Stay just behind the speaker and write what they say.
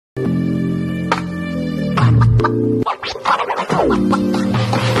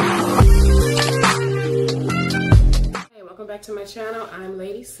back to my channel. I'm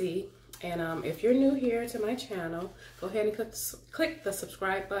Lady C, and if you're new here to my channel, go ahead and click the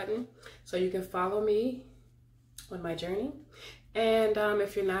subscribe button so you can follow me on my journey. And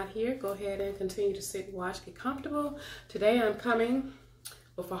if you're not here, go ahead and continue to sit, watch, get comfortable. Today I'm coming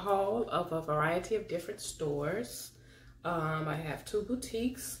with a haul of a variety of different stores. I have 2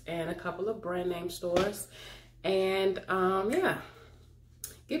 boutiques and a couple of brand name stores. And yeah,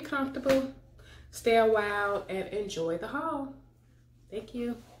 get comfortable, stay a while, and enjoy the haul. Thank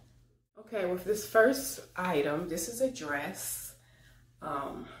you. Okay, with this first item, this is a dress.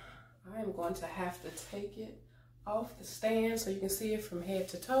 I am going to have to take it off the stand so you can see it from head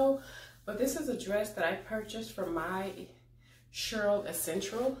to toe. But this is a dress that I purchased from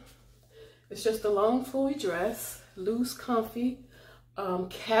Mycheriessentiel. It's just a long flowy dress, loose, comfy,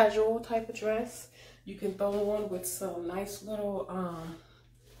 casual type of dress. You can throw on with some nice little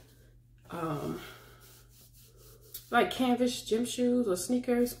like canvas gym shoes or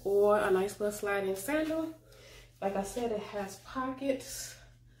sneakers, or a nice little sliding sandal. Like I said, it has pockets.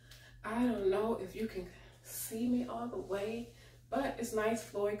 I don't know if you can see me all the way, but it's nice,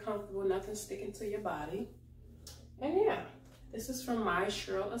 flowy, comfortable, nothing sticking to your body. And yeah, this is from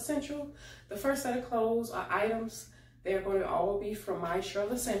Mycheriessentiel. The first set of clothes or items, they're going to all be from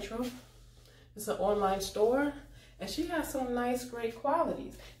Mycheriessentiel. It's an online store, and she has some nice, great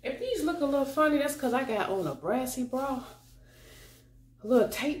qualities. If these look a little funny, that's because I got on a brassy bra, a little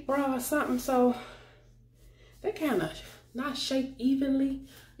tape bra or something, so they kind of not shaped evenly.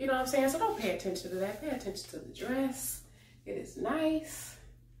 You know what I'm saying? So don't pay attention to that. Pay attention to the dress. It is nice.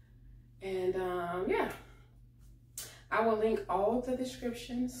 And yeah, I will link all the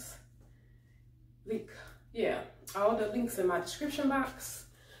descriptions. All the links in my description box.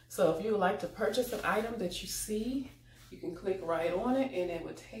 So if you would like to purchase an item that you see, you can click right on it and it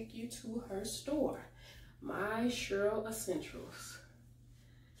will take you to her store, Mycheriessentiels.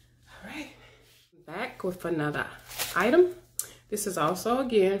 All right, back with another item. This is also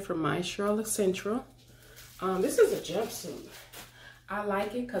again from Mycheriessentiel. This is a jumpsuit. I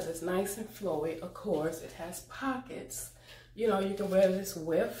like it because it's nice and flowy. Of course, it has pockets. You know, you can wear this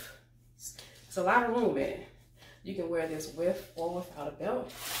with. There's a lot of room in it. You can wear this with or without a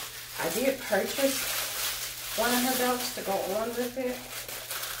belt. I did purchase one of her belts to go on with it.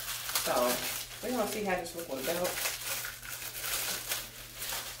 So we're gonna see how this looks with a belt.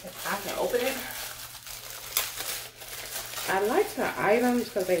 If I can open it. I liked her items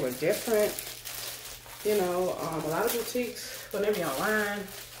because they were different. You know, a lot of boutiques, when they be online,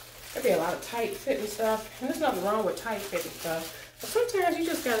 there be a lot of tight fitting stuff. And there's nothing wrong with tight fitting stuff. But sometimes you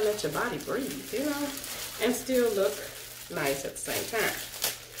just gotta let your body breathe, you know, and still look nice at the same time,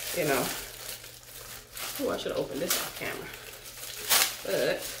 you know. Oh, I should have opened this off camera. But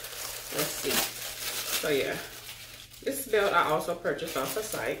let's see. So yeah, this belt I also purchased off the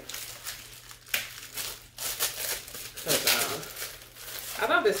site. Because I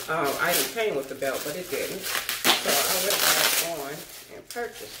thought this item came with the belt, but it didn't. So I went back on and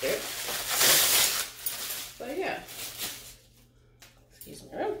purchased it. But yeah. Excuse me.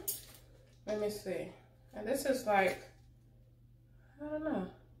 Let me see. And this is like, I don't know.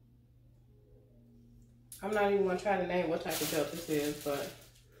 I'm not even going to try to name what type of belt this is, but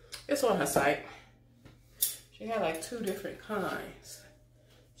it's on her site. She had like 2 different kinds.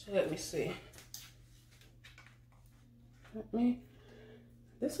 So let me see.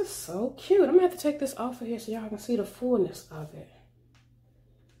 This is so cute. I'm gonna have to take this off of here so y'all can see the fullness of it.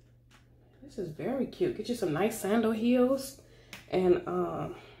 This is very cute. Get you some nice sandal heels and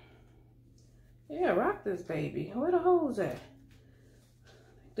yeah, rock this baby. Where the holes at?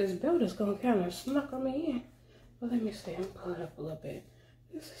 This belt is gonna kind of snuck on me in. But let me see. I'm pulling it up a little bit.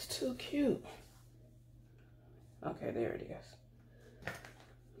 This is too cute. Okay, there it is.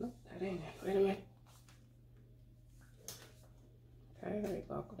 Nope, that ain't it. Wait a minute. Okay, let me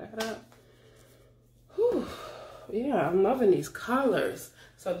buckle that up. Whew. Yeah, I'm loving these colors.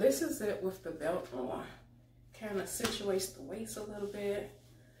 So this is it with the belt on. Kind of situates the waist a little bit.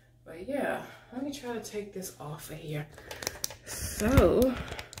 But yeah, let me try to take this off of here. So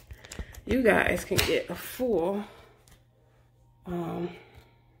you guys can get a full,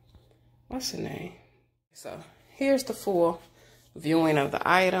 what's the name? So here's the full viewing of the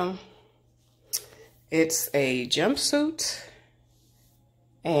item. It's a jumpsuit.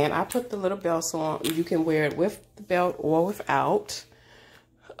 And I put the little belts on. You can wear it with the belt or without.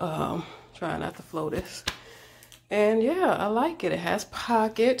 Try not to float this. And yeah, I like it. It has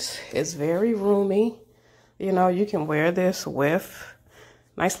pockets. It's very roomy. You know, you can wear this with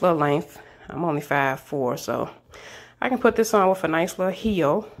nice little length. I'm only 5'4", so I can put this on with a nice little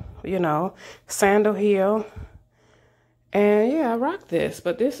heel, you know, sandal heel. And yeah, I rock this,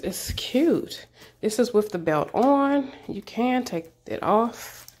 but this is cute. This is with the belt on. You can take it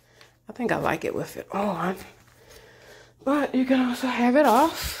off. I think I like it with it on, but you can also have it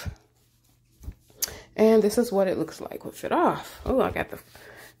off. And this is what it looks like with it off. Oh, I got the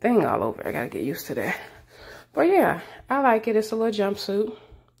thing all over. I gotta get used to that. But yeah, I like it. It's a little jumpsuit.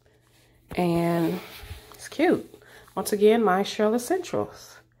 And it's cute. Once again,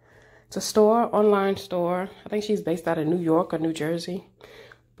 Mycheriessentiels. It's a store, online store. I think she's based out of New York or New Jersey.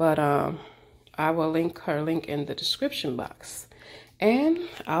 But I will link her link in the description box. And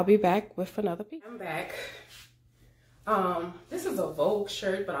I'll be back with another piece. I'm back. This is a Vogue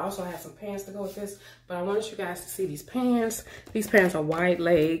shirt, but I also have some pants to go with this. But I wanted you guys to see these pants. These pants are wide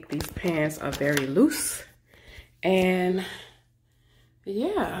leg. These pants are very loose. And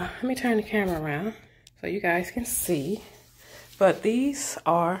yeah, let me turn the camera around so you guys can see. But these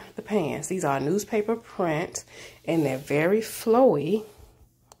are the pants. These are newspaper print, and they're very flowy.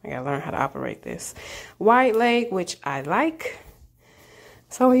 I gotta learn how to operate this. Wide leg, which I like.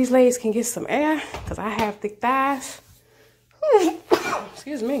 So these legs can get some air, because I have thick thighs.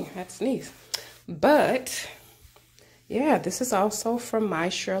 Excuse me, I had to sneeze. But yeah, this is also from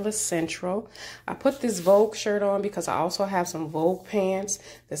Mycheriessentiel. I put this Vogue shirt on because I also have some Vogue pants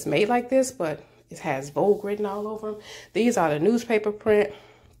that's made like this, but it has Vogue written all over them. These are the newspaper print.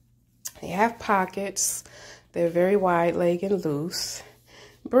 They have pockets. They're very wide leg and loose.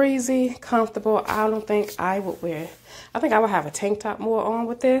 Breezy, comfortable. I don't think I would wear. I think I would have a tank top more on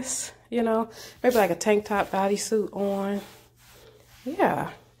with this, you know. Maybe like a tank top bodysuit on. Yeah.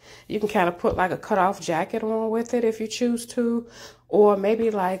 You can kind of put like a cutoff jacket on with it if you choose to. Or maybe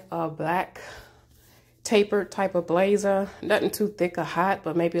like a black tapered type of blazer. Nothing too thick or hot,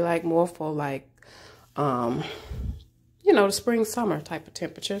 but maybe like more for like you know, the spring summer type of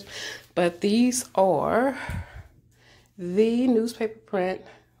temperatures. But these are the newspaper print,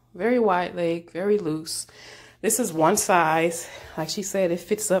 very wide leg, very loose. This is one size. Like she said, it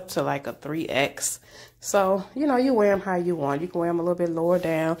fits up to like a 3X. So, you know, you wear them how you want. You can wear them a little bit lower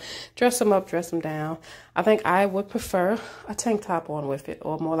down, dress them up, dress them down. I think I would prefer a tank top on with it,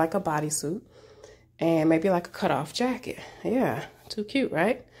 or more like a bodysuit, and maybe like a cutoff jacket. Yeah, too cute,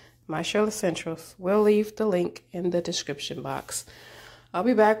 right? Mycheriessentiels. We'll leave the link in the description box. I'll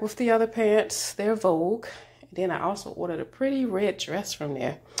be back with the other pants. They're Vogue. And then I also ordered a pretty red dress from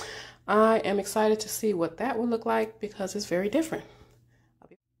there. I am excited to see what that will look like because it's very different.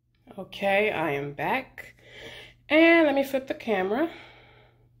 Okay, I am back. And let me flip the camera.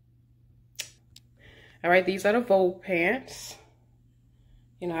 All right, these are the Vogue pants.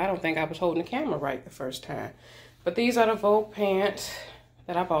 You know, I don't think I was holding the camera right the first time. But these are the Vogue pants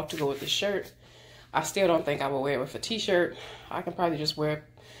that I bought to go with the shirt. I still don't think I will wear it with a t-shirt. I can probably just wear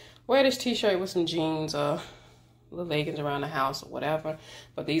this t-shirt with some jeans or little leggings around the house or whatever.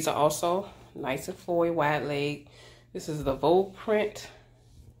 But these are also nice and flowy, wide leg. This is the Vogue print.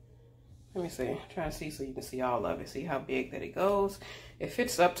 Let me see. I'm trying to see so you can see all of it. See how big that it goes. It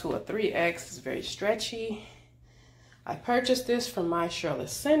fits up to a 3X. It's very stretchy. I purchased this from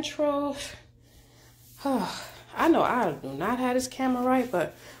Mycheriessentiel. I know I do not have this camera right,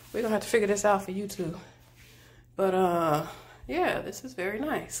 but we're gonna have to figure this out for YouTube. But yeah, this is very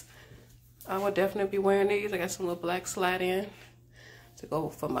nice. I would definitely be wearing these. I got some little black slide in to go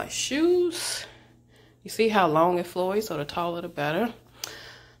for my shoes. You see how long it flows, so the taller the better.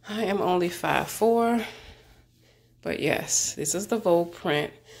 I am only 5'4", but yes, this is the Vogue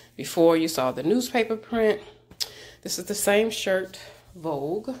print. Before you saw the newspaper print. This is the same shirt,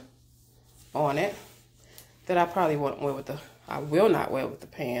 Vogue, on it, that I probably won't wear with the, I will not wear with the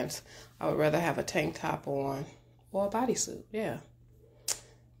pants. I would rather have a tank top on or a bodysuit, yeah.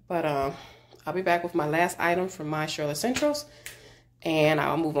 But I'll be back with my last item from Mycheriessentiels, and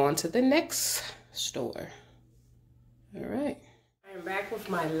I'll move on to the next store. All right. I am back with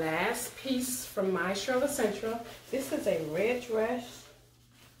my last piece from Mycheriessentiel. This is a red dress.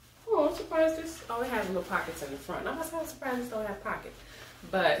 Oh, I'm surprised this, oh, it has little pockets in the front. I'm surprised this don't have pockets.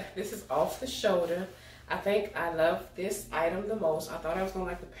 But this is off the shoulder. I think I love this item the most. I thought I was gonna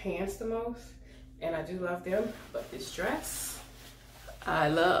like the pants the most, and I do love them. But this dress, I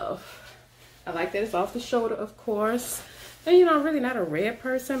love. I like that it's off the shoulder, of course. And you know, I'm really not a red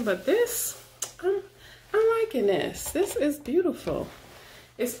person, but this, I'm liking this. This is beautiful.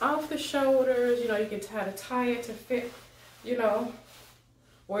 It's off the shoulders. You know, you can try to tie it to fit, you know,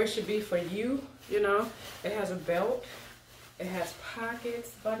 where it should be for you. You know, it has a belt. It has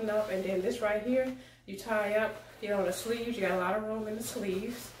pockets, button up, and then this right here, you tie up, you know, the sleeves. You got a lot of room in the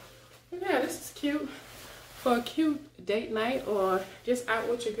sleeves. And yeah, this is cute for a cute date night or just out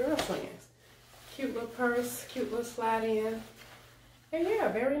with your girlfriends. Cute little purse, cute little slide in. And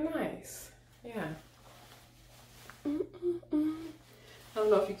yeah, very nice. Yeah. I don't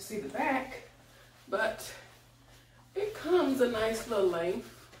know if you can see the back, but it comes a nice little length.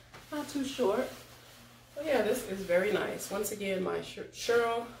 Not too short. But yeah, this is very nice. Once again,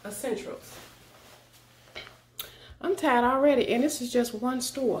 Mycheriessentiels. I'm tired already, and this is just one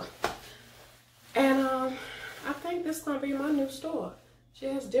store. And I think this is gonna be my new store. She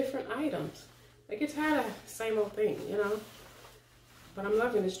has different items. I get tired of the same old thing, you know. But I'm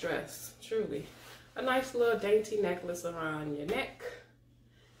loving this dress, truly. A nice little dainty necklace around your neck.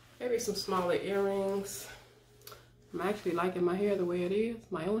 Maybe some smaller earrings. I'm actually liking my hair the way it is,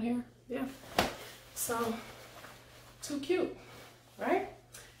 my own hair, yeah. So, too cute, right?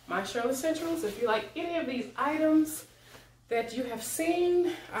 Mycheriessentiels. If you like any of these items that you have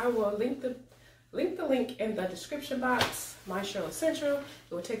seen, I will link the link in the description box. Mycheriessentiel.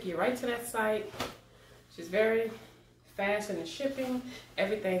 It will take you right to that site. She's very fast in the shipping.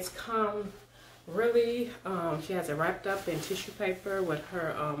 Everything's come really. She has it wrapped up in tissue paper with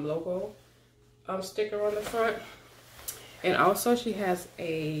her logo sticker on the front. And also she has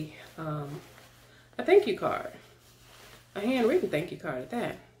a thank you card. A handwritten thank you card at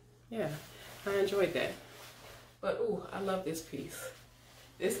that. Yeah, I enjoyed that. But ooh, I love this piece.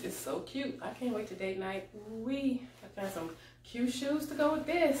 This is so cute. I can't wait to date night. I got some cute shoes to go with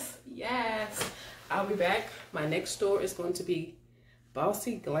this. Yes. I'll be back. My next store is going to be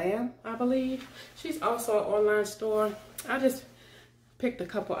Bossyglam, I believe. She's also an online store. I just picked a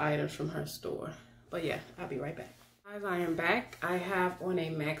couple items from her store. But yeah, I'll be right back. Guys, I am back. I have on a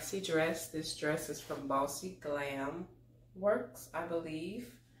maxi dress. This dress is from Bossyglamworks, I believe.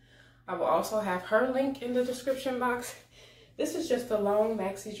 I will also have her link in the description box. This is just a long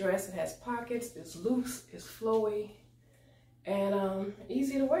maxi dress. It has pockets. It's loose. It's flowy. And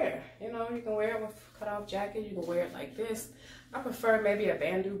easy to wear. You know, you can wear it with a cut-off jacket. You can wear it like this. I prefer maybe a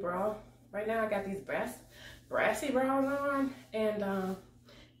bandeau bra. Right now I got these brassy bras on. And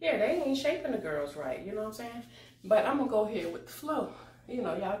yeah, they ain't shaping the girls right. You know what I'm saying? But I'm going to go here with the flow. You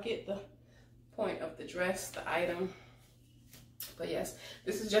know, y'all get the point of the dress, the item. But yes,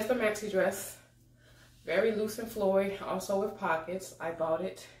 this is just a maxi dress. Very loose and flowy, also with pockets. I bought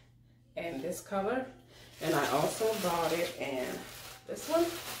it in this color. And I also bought it in this one.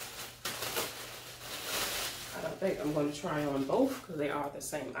 I don't think I'm going to try on both because they are the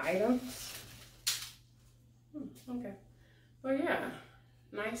same items. Okay. But yeah,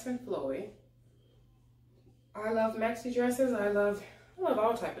 nice and flowy. I love maxi dresses. I love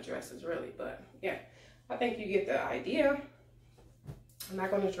all type of dresses really, but yeah, I think you get the idea. I'm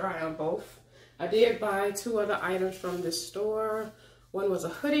not going to try on both. I did buy 2 other items from this store. One was a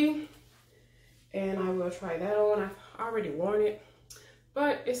hoodie, and I will try that on. I've already worn it,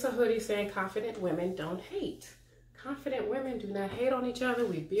 but it's a hoodie saying confident women don't hate. Confident women do not hate on each other.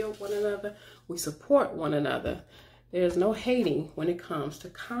 We build one another. We support one another. There's no hating when it comes to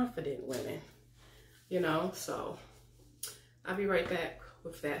confident women. You know, so I'll be right back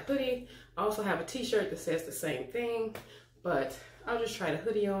with that hoodie. I also have a t-shirt that says the same thing, but I'll just try the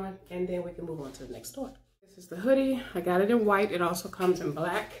hoodie on and then we can move on to the next store. This is the hoodie. I got it in white. It also comes in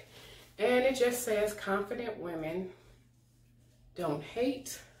black. And it just says confident women don't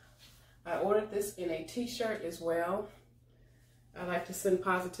hate. I ordered this in a t-shirt as well. I like to send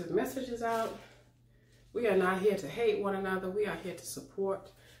positive messages out. We are not here to hate one another. We are here to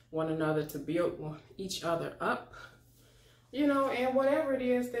support one another, to build each other up. You know, and whatever it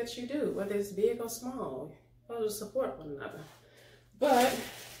is that you do, whether it's big or small, we'll just support one another. But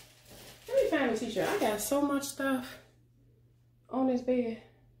let me find a t-shirt. I got so much stuff on this bed.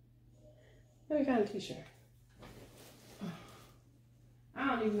 Let me find a t-shirt. I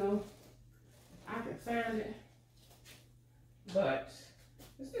don't even know I can find it. But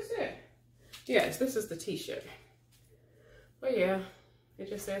is this it? Yes, this is the t-shirt. But yeah, it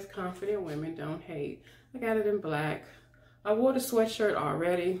just says confident women don't hate. I got it in black. I wore the sweatshirt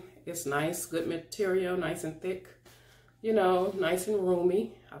already. It's nice, good material, nice and thick. You know, nice and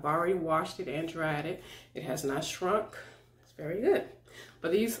roomy. I've already washed it and dried it. It has not shrunk. It's very good.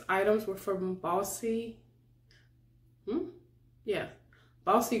 But these items were from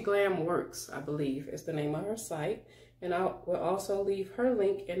Bossyglamworks, I believe is the name of her site. And I will also leave her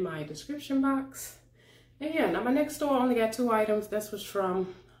link in my description box. And yeah, now my next store only got 2 items. This was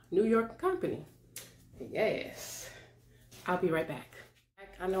from New York Company. Yes. I'll be right back.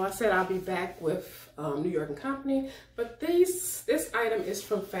 I know I said I'll be back with New York Company, but this item is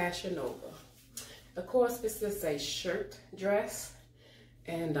from Fashion Nova. Of course, this is a shirt dress.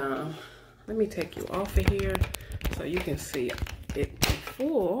 And let me take you off of here so you can see it in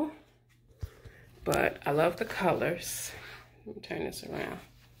full. but I love the colors. Let me turn this around.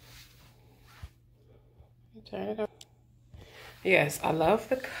 Turn it up. Yes, I love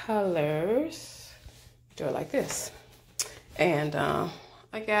the colors. Do it like this. And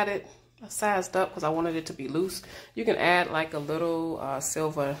I got it sized up because I wanted it to be loose. You can add like a little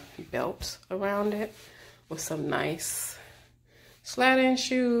silver belt around it with some nice slat-in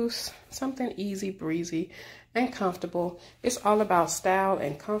shoes. Something easy breezy and comfortable. It's all about style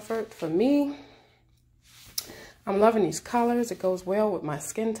and comfort for me. I'm loving these colors. It goes well with my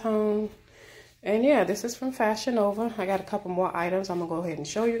skin tone. And yeah, this is from Fashion Nova. I got a couple more items I'm gonna go ahead and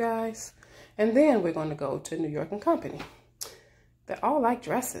show you guys. And then we're gonna go to New York and Company. They're all like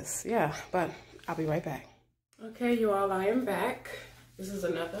dresses, yeah, but I'll be right back. Okay, you all, I am back. This is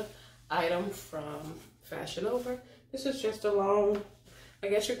another item from Fashion Nova. This is just a long, I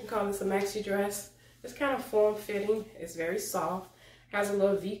guess you can call this a maxi dress. It's kind of form-fitting. It's very soft. Has a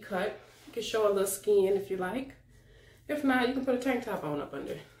little V cut. You can show a little skin if you like. If not, you can put a tank top on up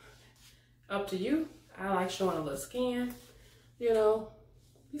under. Up to you. I like showing a little skin. You know,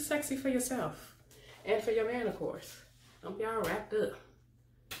 be sexy for yourself. And for your man, of course. Don't be all wrapped up.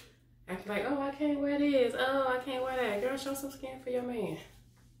 Act like, oh, I can't wear this. Oh, I can't wear that. Girl, show some skin for your man.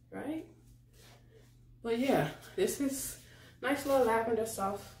 Right? But yeah, this is nice little lavender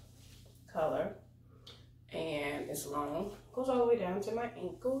soft color. And it's long. Goes all the way down to my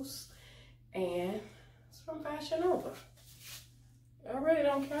ankles. And it's from Fashion Nova. I really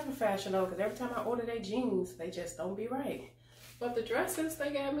don't care for Fashion Nova because every time I order their jeans, they just don't be right. But the dresses,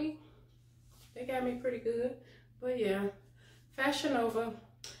 they got me pretty good. But yeah, Fashion Nova.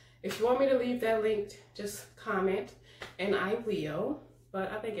 If you want me to leave that link, just comment and I will.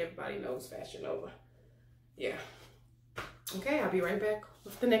 But I think everybody knows Fashion Nova. Yeah. Okay, I'll be right back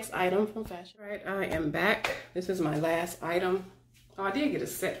with the next item from Fashion. All right, I am back. This is my last item. Oh, I did get a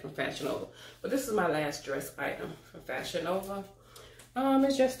set from Fashion Nova, but this is my last dress item from Fashion Nova.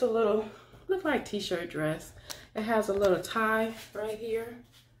 It's just a little, look like t-shirt dress. It has a little tie right here,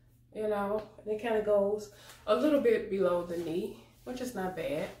 you know, and it kind of goes a little bit below the knee, which is not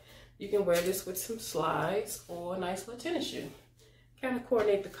bad. You can wear this with some slides or a nice little tennis shoe. Kind of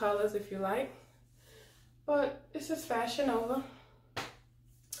coordinate the colors if you like. But this is Fashion Nova,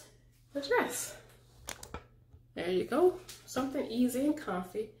 the dress. There you go. Something easy and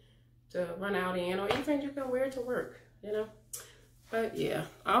comfy to run out in, or even you can wear it to work, you know. But yeah,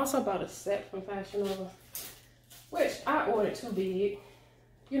 I also bought a set from Fashion Nova, which I ordered too big.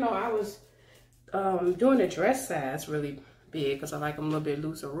 You know, I was doing the dress size really big because I like them a little bit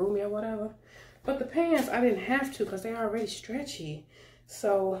loose or roomy or whatever. But the pants, I didn't have to because they're already stretchy.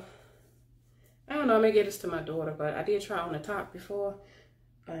 So, I don't know, I may get this to my daughter, but I did try on the top before.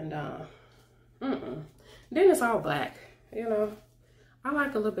 And, then it's all black, you know. I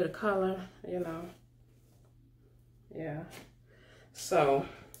like a little bit of color, you know. Yeah. So,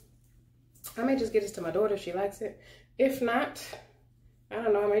 I may just get this to my daughter if she likes it. If not, I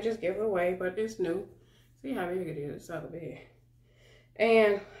don't know, I may just give it away, but it's new. See how big it is, it's not big.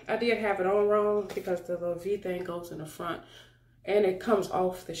 And I did have it on wrong because the little V thing goes in the front and it comes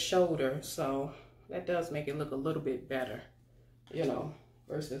off the shoulder. So that does make it look a little bit better, you know,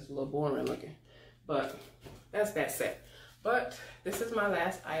 versus a little boring looking. But that's that set. But this is my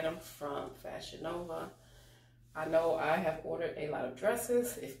last item from Fashion Nova. I know I have ordered a lot of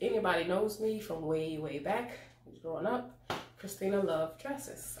dresses. If anybody knows me from way, way back, growing up, Christina loved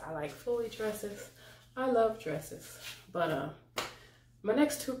dresses. I like flowy dresses. I love dresses. But my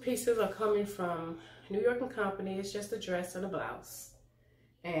next two pieces are coming from New York and Company. It's just a dress and a blouse.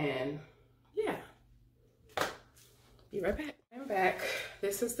 And yeah, be right back. I'm back.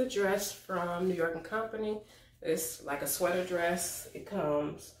 This is the dress from New York and Company. It's like a sweater dress. It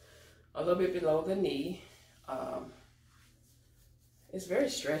comes a little bit below the knee. It's very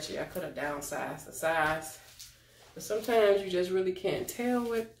stretchy. I could have downsized the size, but sometimes you just really can't tell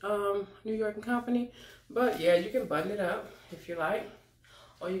with New York and Company. But yeah, you can button it up if you like,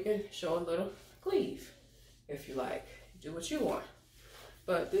 or you can show a little sleeve if you like. Do what you want.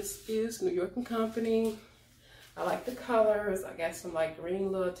 But this is New York and Company. I like the colors. I got some like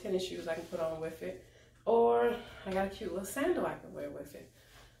green little tennis shoes I can put on with it, or I got a cute little sandal I can wear with it.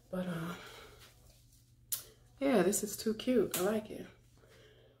 But yeah, this is too cute. I like it.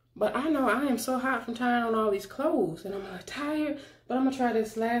 But I know I am so hot from trying on all these clothes, and I'm like tired. But I'm gonna try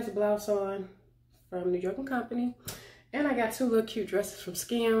this last blouse on from New York and Company. And I got two little cute dresses from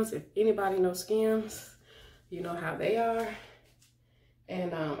Skims. If anybody knows Skims, you know how they are.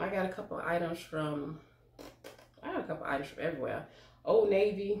 And I got a couple items from, everywhere. Old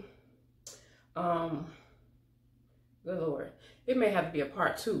Navy. Good Lord. It may have to be a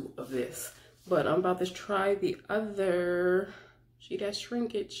part 2 of this. But I'm about to try the other. See that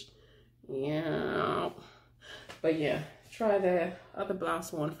shrinkage? Yeah. But yeah, try the other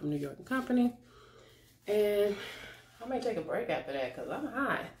blouse one from New York & Company. And I may take a break after that because I'm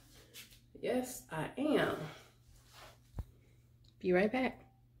high. Yes, I am. Be right back.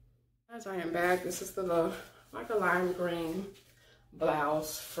 As I am back, this is the little, like a lime green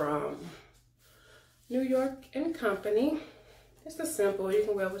blouse from New York & Company. It's the simple, you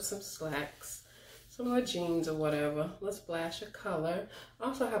can wear with some slacks, some little jeans or whatever. Let's splash a color. I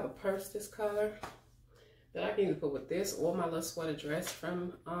also have a purse this color that I can either put with this or my little sweater dress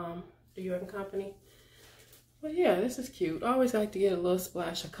from New York & Company. But yeah, this is cute. I always like to get a little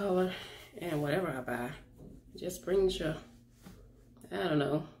splash of color, and whatever I buy, it just brings your, I don't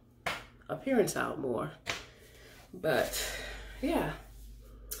know, appearance out more. But yeah.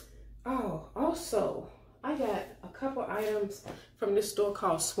 Oh, also, I got a couple items from this store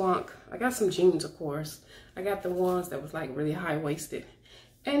called Swank. I got some jeans, of course. I got the ones that was like really high-waisted.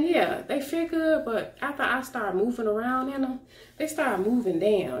 And yeah, they fit good, but after I started moving around in them, they started moving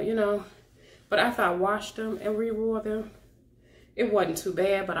down, you know. But after I washed them and re-wore them, it wasn't too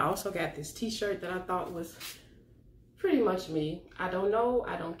bad. But I also got this t-shirt that I thought was pretty much me. I don't know,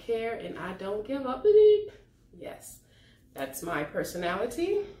 I don't care, and I don't give up. Yes, that's my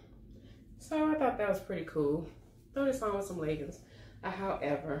personality. So I thought that was pretty cool. Throw this on with some leggings.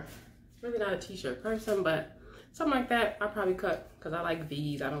 However, really not a t-shirt person, but something like that I probably cut because I like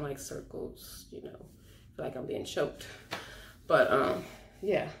V's. I don't like circles, you know. I feel like I'm being choked. But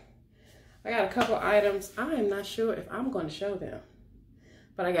yeah, I got a couple items. I am not sure if I'm going to show them,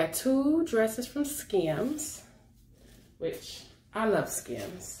 but I got two dresses from Skims, which I love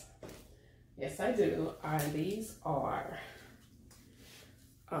Skims. Yes, I do. And these are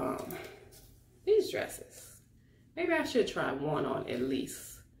these dresses. Maybe I should try one on at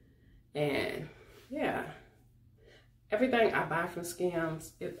least. And yeah, everything I buy from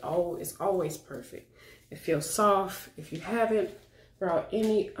Skims, it's always perfect. It feels soft. If you haven't brought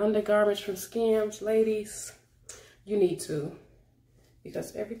any undergarments from Skims, ladies, you need to,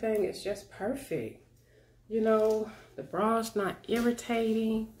 because everything is just perfect. You know, the bra's not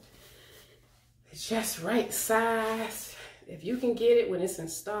irritating. It's just right size. If you can get it when it's in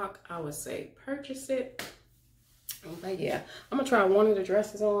stock, I would say purchase it. But yeah, I'm gonna try one of the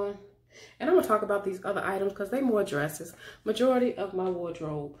dresses on, and I'm gonna talk about these other items because they more dresses. Majority of my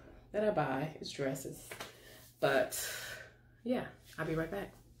wardrobe that I buy is dresses. But yeah, I'll be right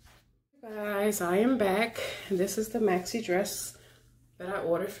back. Guys, I am back. This is the maxi dress that I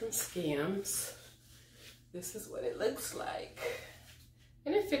ordered from Skims. This is what it looks like.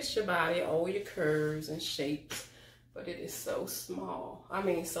 And it fits your body, all your curves and shapes. But it is so small. I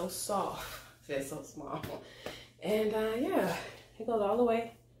mean, so soft. It's so small. And yeah, it goes all the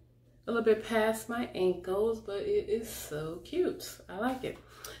way a little bit past my ankles, but it is so cute. I like it.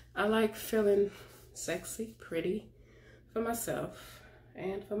 I like feeling sexy, pretty for myself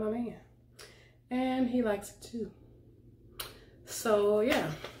and for my man. And he likes it too. So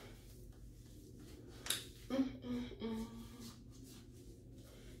yeah.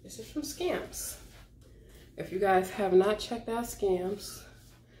 This is from Skims. If you guys have not checked out Skims,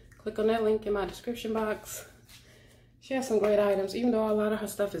 click on that link in my description box. She has some great items, even though a lot of her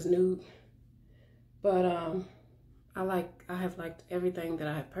stuff is nude. But I have liked everything that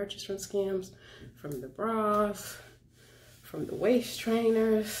I have purchased from Skims, from the bras, from the waist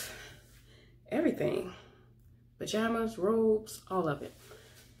trainers, everything. Pajamas, robes, all of it.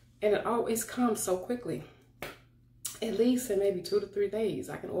 And it always comes so quickly. At least in maybe 2 to 3 days.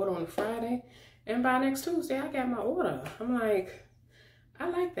 I can order on a Friday, and by next Tuesday, I got my order. I'm like, I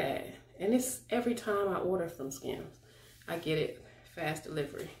like that. And it's every time I order from Skims, I get it fast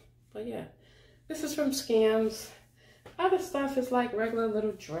delivery. But yeah, this is from Skims. Other stuff is like regular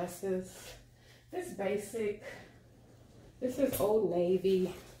little dresses. This basic. This is Old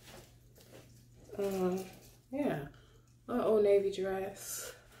Navy. Yeah, an Old Navy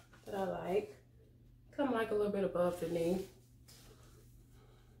dress that I like. Come like a little bit above the knee.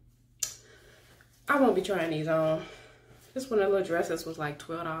 I won't be trying these on. This one of the little dresses was like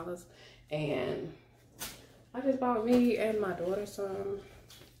 $12, and I just bought me and my daughter some,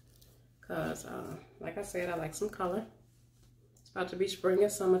 cause like I said, I like some color. It's about to be spring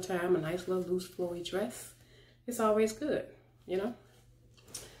and summertime. A nice little loose flowy dress. It's always good, you know.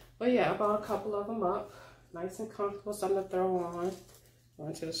 But yeah, I bought a couple of them up, nice and comfortable, something to throw on.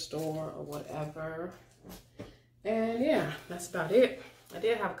 Going to the store or whatever. And yeah, that's about it. I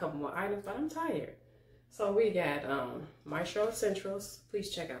did have a couple more items, but I'm tired. So we got Mycheriessentiel. Please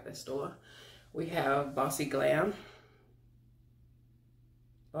check out that store. We have Bossyglam.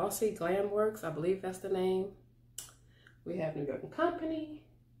 Bossyglamworks, I believe that's the name. We have New York & Company,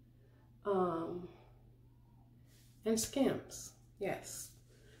 and Skims. Yes,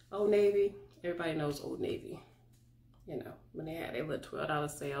 Old Navy. Everybody knows Old Navy. You know, when they had their little $12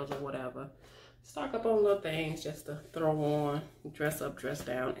 sales or whatever. Stock up on little things just to throw on, dress up, dress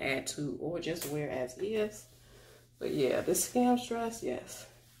down, add to, or just wear as is. But yeah, this Skims dress, yes,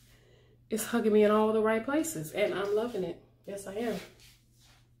 it's hugging me in all the right places, and I'm loving it. Yes, I am.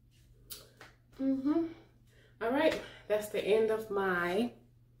 All right, that's the end of my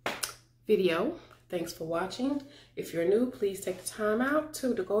video. Thanks for watching. If you're new, please take the time out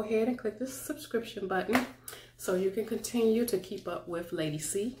to go ahead and click the subscription button so you can continue to keep up with Lady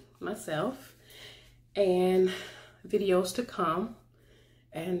C, myself, and videos to come.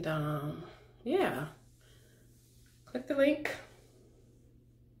 And yeah, click the link,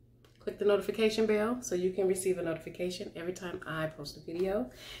 click the notification bell so you can receive a notification every time I post a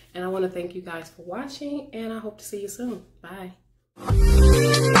video. And I want to thank you guys for watching, and I hope to see you soon. Bye.